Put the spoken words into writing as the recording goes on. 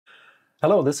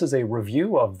Hello, this is a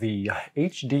review of the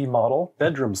HD model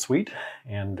bedroom suite,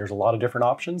 and there's a lot of different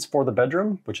options for the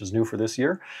bedroom, which is new for this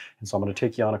year. And so I'm going to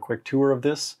take you on a quick tour of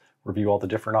this, review all the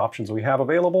different options we have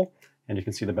available, and you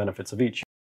can see the benefits of each.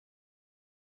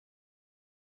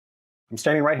 I'm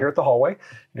standing right here at the hallway,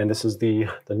 and this is the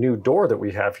new door that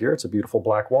we have here. It's a beautiful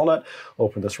black walnut.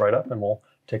 Open this right up and we'll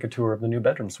take a tour of the new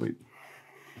bedroom suite.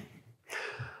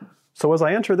 So as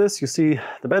I enter this, you see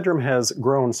the bedroom has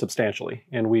grown substantially,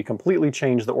 and we completely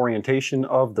changed the orientation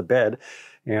of the bed.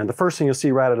 And the first thing you'll see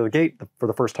right out of the gate, for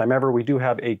the first time ever, we do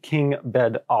have a king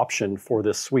bed option for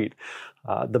this suite.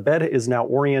 The bed is now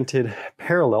oriented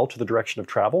parallel to the direction of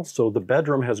travel, so the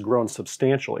bedroom has grown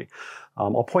substantially.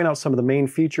 I'll point out some of the main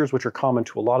features which are common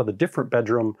to a lot of the different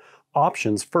bedroom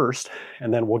options first,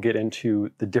 and then we'll get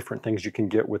into the different things you can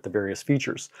get with the various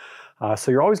features.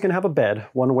 So you're always going to have a bed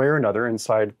one way or another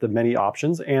inside the many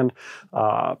options, and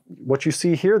what you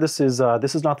see here, this is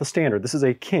not the standard, this is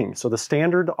a king. So the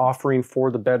standard offering for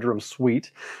the bedroom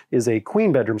suite is a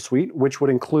queen bedroom suite, which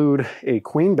would include a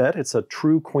queen bed. It's a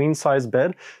true queen size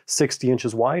bed, 60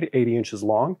 inches wide, 80 inches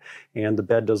long, and the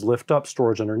bed does lift up,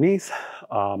 storage underneath.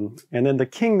 And then the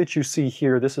king that you see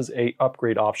here, this is a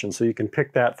upgrade option, so you can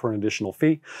pick that for an additional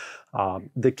fee.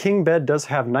 The king bed does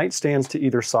have nightstands to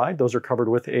either side. Those are covered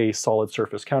with a solid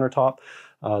surface countertop.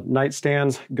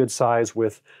 Nightstands, good size,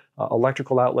 with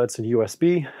electrical outlets and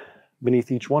USB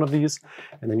beneath each one of these.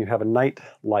 And then you have a night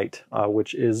light,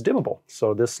 which is dimmable.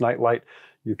 So this night light,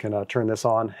 you can turn this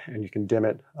on and you can dim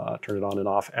it, turn it on and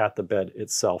off at the bed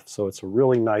itself. So it's a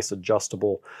really nice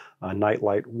adjustable night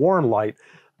light, warm light.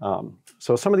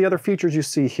 So some of the other features you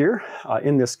see here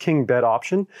in this king bed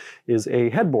option is a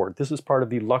headboard. This is part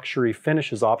of the luxury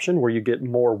finishes option where you get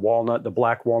more walnut, the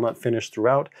black walnut finish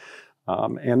throughout.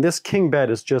 And this king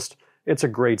bed is just, it's a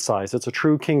great size. It's a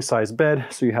true king size bed.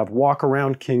 So you have walk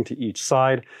around king to each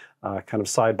side, kind of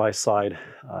side by side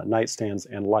nightstands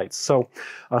and lights. So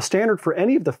standard for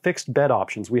any of the fixed bed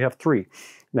options, we have three.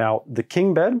 Now the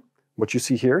king bed, what you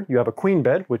see here, you have a queen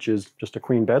bed, which is just a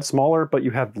queen bed, smaller, but you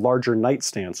have larger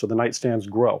nightstands, so the nightstands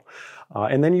grow.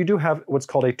 And then you do have what's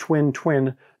called a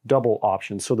twin-twin double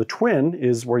option. So the twin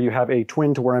is where you have a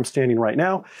twin to where I'm standing right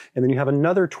now, and then you have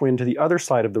another twin to the other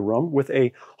side of the room with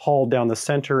a hall down the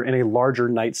center and a larger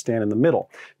nightstand in the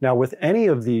middle. Now with any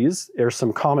of these, there's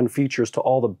some common features to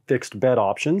all the fixed bed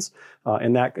options,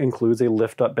 and that includes a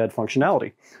lift-up bed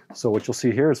functionality. So what you'll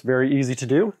see here is very easy to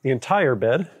do. The entire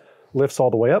bed lifts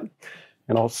all the way up,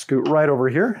 and I'll scoot right over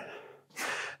here.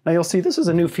 Now you'll see this is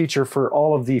a new feature for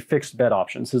all of the fixed bed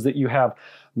options, is that you have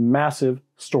massive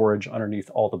storage underneath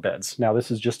all the beds. Now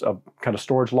this is just a kind of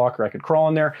storage locker. I could crawl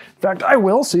in there. In fact, I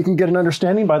will, so you can get an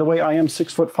understanding. By the way, I am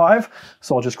 6'5",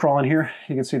 so I'll just crawl in here.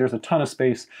 You can see there's a ton of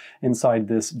space inside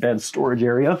this bed storage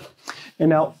area. And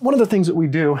now one of the things that we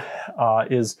do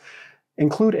is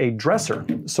include a dresser.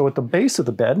 So at the base of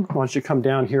the bed, once you come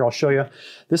down here, I'll show you,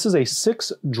 this is a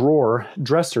 6-drawer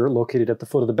dresser located at the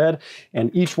foot of the bed, and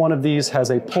each one of these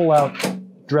has a pull-out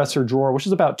dresser drawer, which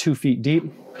is about 2 feet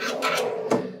deep.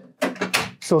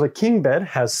 So the king bed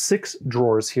has 6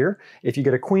 drawers here. If you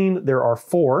get a queen, there are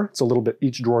 4. It's a little bit,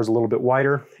 each drawer is a little bit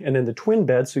wider. And then the twin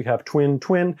bed, so you have twin,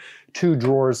 2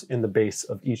 drawers in the base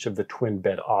of each of the twin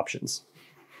bed options.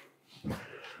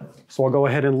 So I'll go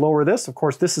ahead and lower this. Of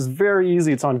course, this is very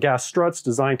easy. It's on gas struts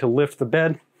designed to lift the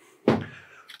bed.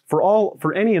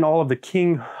 For any and all of the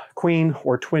king, queen,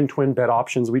 or twin bed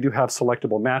options, we do have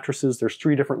selectable mattresses. There's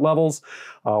 3 different levels.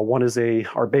 One is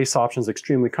our base option is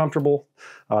extremely comfortable.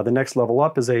 The next level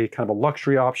up is a kind of a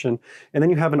luxury option. And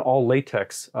then you have an all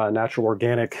latex, natural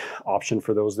organic option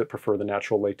for those that prefer the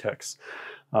natural latex.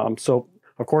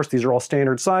 Of course, these are all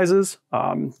standard sizes.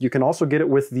 You can also get it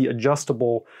with the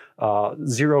adjustable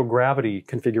zero gravity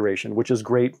configuration, which is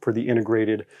great for the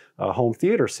integrated home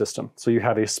theater system. So you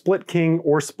have a split king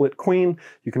or split queen.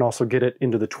 You can also get it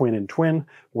into the twin and twin,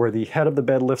 where the head of the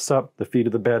bed lifts up, the feet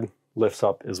of the bed lifts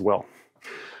up as well.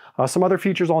 Some other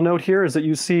features I'll note here is that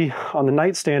you see on the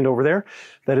nightstand over there,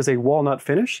 that is a walnut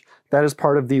finish. That is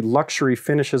part of the luxury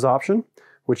finishes option,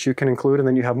 which you can include, and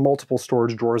then you have multiple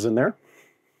storage drawers in there.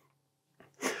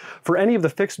 For any of the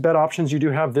fixed bed options, you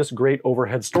do have this great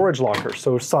overhead storage locker.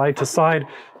 So side to side,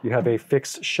 you have a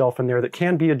fixed shelf in there that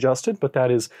can be adjusted, but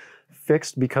that is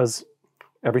fixed because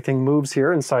everything moves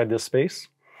here inside this space.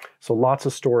 So lots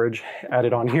of storage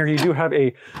added on here. You do have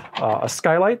a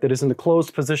skylight that is in the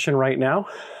closed position right now,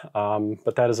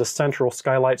 but that is a central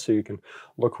skylight, so you can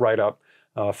look right up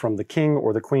from the king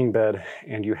or the queen bed,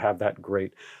 and you have that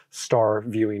great star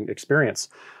viewing experience.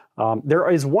 There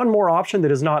is one more option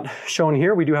that is not shown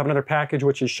here. We do have another package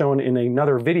which is shown in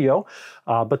another video,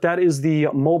 but that is the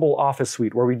mobile office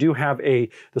suite, where we do have the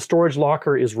storage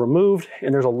locker is removed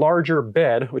and there's a larger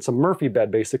bed. It's a Murphy bed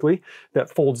basically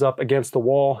that folds up against the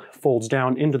wall, folds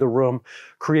down into the room,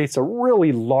 creates a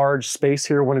really large space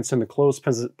here when it's in the closed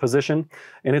position,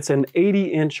 and it's an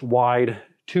 80-inch wide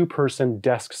two-person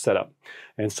desk setup.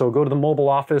 And so go to the mobile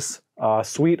office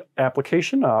suite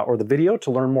application or the video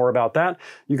to learn more about that.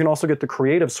 You can also get the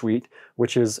creative suite,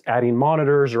 which is adding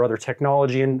monitors or other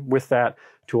technology in with that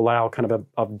to allow kind of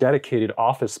a dedicated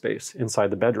office space inside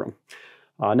the bedroom.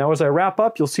 Now, as I wrap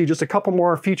up, you'll see just a couple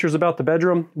more features about the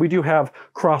bedroom. We do have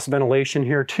cross ventilation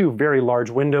here, two very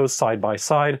large windows side by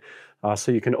side.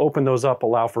 So you can open those up,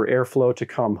 allow for airflow to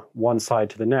come one side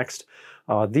to the next.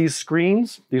 These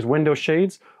screens, these window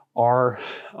shades,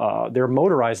 they're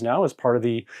motorized now as part of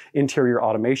the interior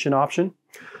automation option.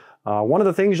 One of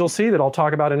the things you'll see that I'll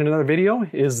talk about in another video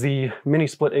is the mini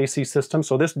split AC system.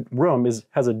 So this room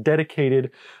has a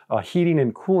dedicated heating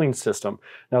and cooling system.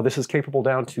 Now this is capable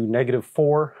down to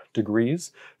 -4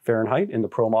 degrees Fahrenheit in the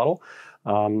Pro model,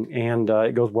 and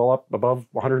it goes well up above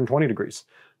 120 degrees.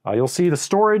 You'll see the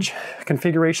storage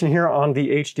configuration here on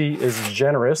the HD is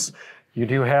generous. You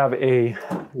do have a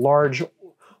large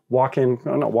walk-in,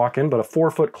 not walk-in, but a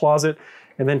 4-foot closet.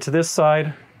 And then to this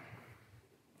side,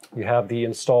 you have the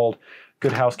installed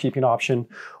Good Housekeeping option,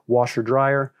 washer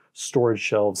dryer, storage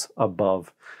shelves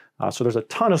above. So there's a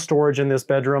ton of storage in this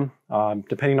bedroom.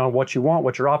 Depending on what you want,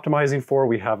 what you're optimizing for,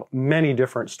 we have many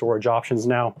different storage options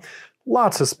now.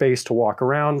 Lots of space to walk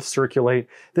around, circulate.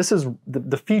 This is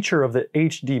the feature of the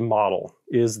HD model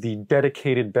is the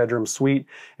dedicated bedroom suite,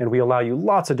 and we allow you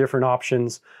lots of different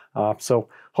options. So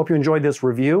hope you enjoyed this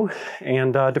review,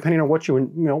 and depending on what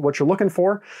what you're looking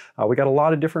for, we got a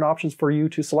lot of different options for you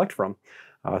to select from.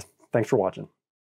 Thanks for watching.